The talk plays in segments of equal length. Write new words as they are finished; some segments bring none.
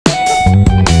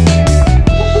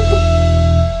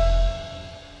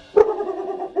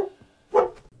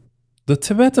The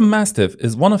Tibetan Mastiff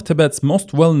is one of Tibet's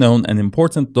most well-known and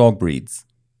important dog breeds.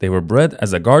 They were bred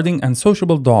as a guarding and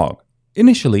sociable dog.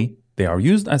 Initially, they are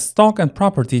used as stock and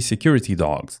property security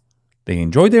dogs. They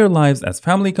enjoy their lives as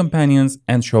family companions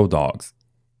and show dogs.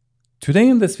 Today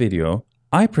in this video,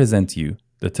 I present you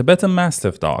the Tibetan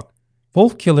Mastiff dog,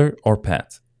 wolf killer or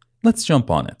pet. Let's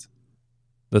jump on it.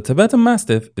 The Tibetan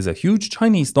Mastiff is a huge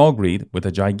Chinese dog breed with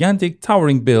a gigantic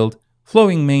towering build,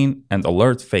 flowing mane, and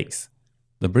alert face.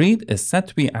 The breed is said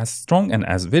to be as strong and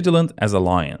as vigilant as a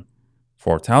lion.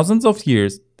 For thousands of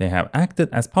years, they have acted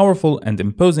as powerful and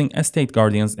imposing estate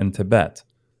guardians in Tibet.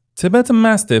 Tibetan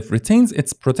Mastiff retains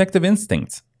its protective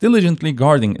instincts, diligently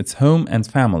guarding its home and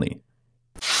family.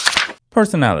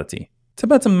 Personality.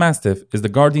 Tibetan Mastiff is the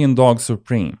guardian dog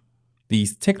supreme.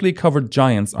 These thickly covered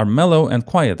giants are mellow and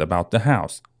quiet about the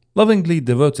house, lovingly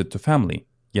devoted to family,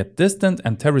 yet distant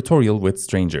and territorial with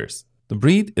strangers. The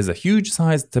breed is a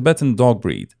huge-sized Tibetan dog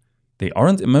breed. They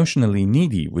aren't emotionally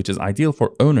needy, which is ideal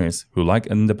for owners who like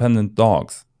independent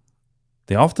dogs.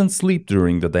 They often sleep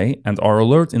during the day and are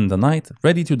alert in the night,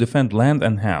 ready to defend land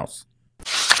and house.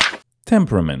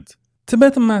 Temperament.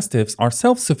 Tibetan Mastiffs are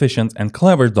self-sufficient and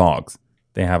clever dogs.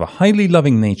 They have a highly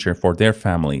loving nature for their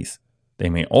families. They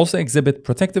may also exhibit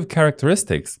protective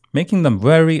characteristics, making them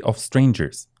wary of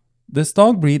strangers. This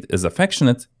dog breed is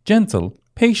affectionate, gentle,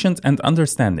 patient, and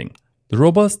understanding. The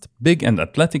robust, big, and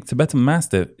athletic Tibetan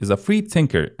Mastiff is a free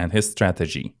thinker and his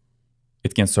strategy.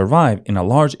 It can survive in a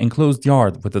large enclosed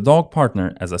yard with a dog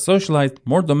partner as a socialized,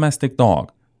 more domestic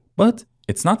dog, but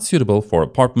it's not suitable for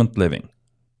apartment living.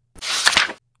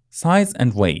 Size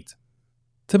and weight.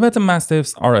 Tibetan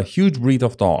Mastiffs are a huge breed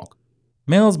of dog.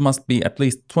 Males must be at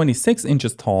least 26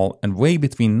 inches tall and weigh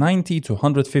between 90 to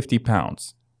 150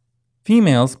 pounds.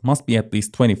 Females must be at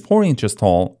least 24 inches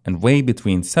tall and weigh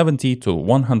between 70 to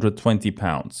 120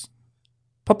 pounds.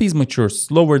 Puppies mature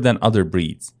slower than other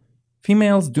breeds.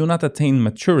 Females do not attain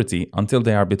maturity until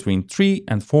they are between 3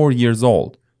 and 4 years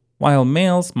old, while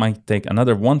males might take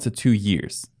another 1 to 2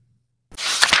 years.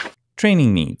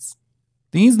 Training needs.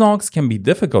 These dogs can be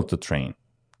difficult to train.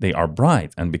 They are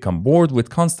bright and become bored with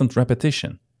constant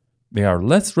repetition. They are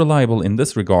less reliable in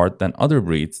this regard than other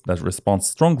breeds that respond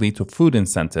strongly to food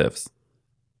incentives.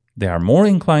 They are more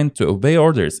inclined to obey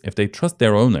orders if they trust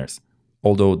their owners,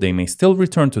 although they may still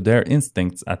return to their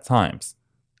instincts at times.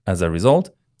 As a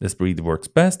result, this breed works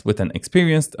best with an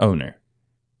experienced owner.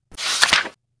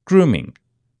 Grooming.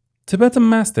 Tibetan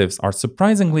Mastiffs are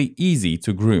surprisingly easy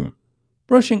to groom.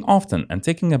 Brushing often and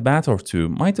taking a bath or two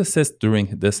might assist during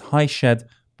this high shed,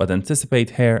 but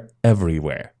anticipate hair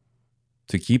everywhere.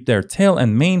 To keep their tail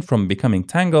and mane from becoming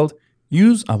tangled,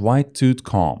 use a white-tooth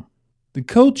comb. The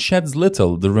coat sheds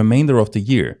little the remainder of the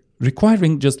year,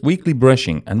 requiring just weekly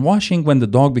brushing and washing when the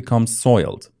dog becomes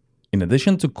soiled. In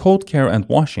addition to coat care and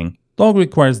washing, dog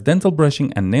requires dental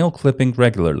brushing and nail clipping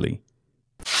regularly.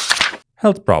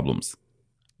 Health problems.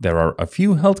 There are a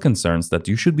few health concerns that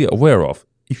you should be aware of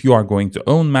if you are going to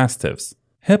own Mastiffs.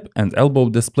 Hip and elbow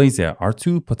dysplasia are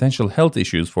two potential health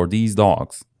issues for these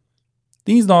dogs.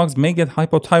 These dogs may get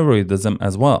hypothyroidism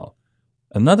as well.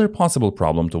 Another possible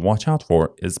problem to watch out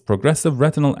for is progressive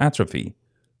retinal atrophy.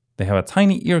 They have a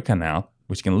tiny ear canal,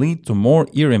 which can lead to more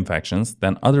ear infections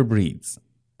than other breeds.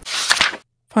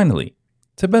 Finally,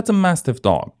 Tibetan Mastiff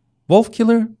dog, wolf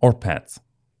killer or pet?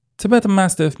 Tibetan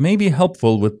Mastiff may be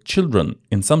helpful with children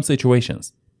in some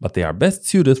situations, but they are best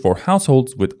suited for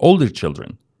households with older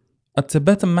children. A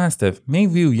Tibetan Mastiff may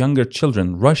view younger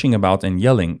children rushing about and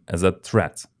yelling as a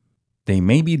threat. They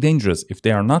may be dangerous if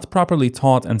they are not properly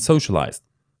taught and socialized.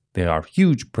 They are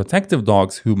huge, protective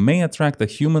dogs who may attract a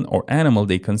human or animal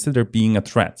they consider being a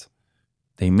threat.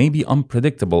 They may be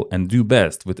unpredictable and do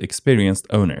best with experienced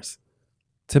owners.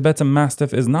 Tibetan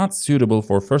Mastiff is not suitable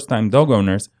for first-time dog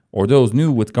owners or those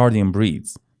new with guardian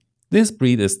breeds. This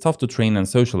breed is tough to train and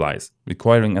socialize,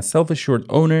 requiring a self-assured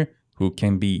owner who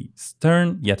can be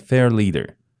stern yet fair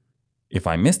leader. If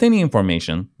I missed any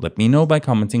information, let me know by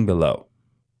commenting below.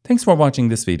 Thanks for watching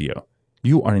this video.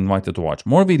 You are invited to watch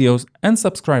more videos and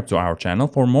subscribe to our channel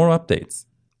for more updates.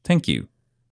 Thank you.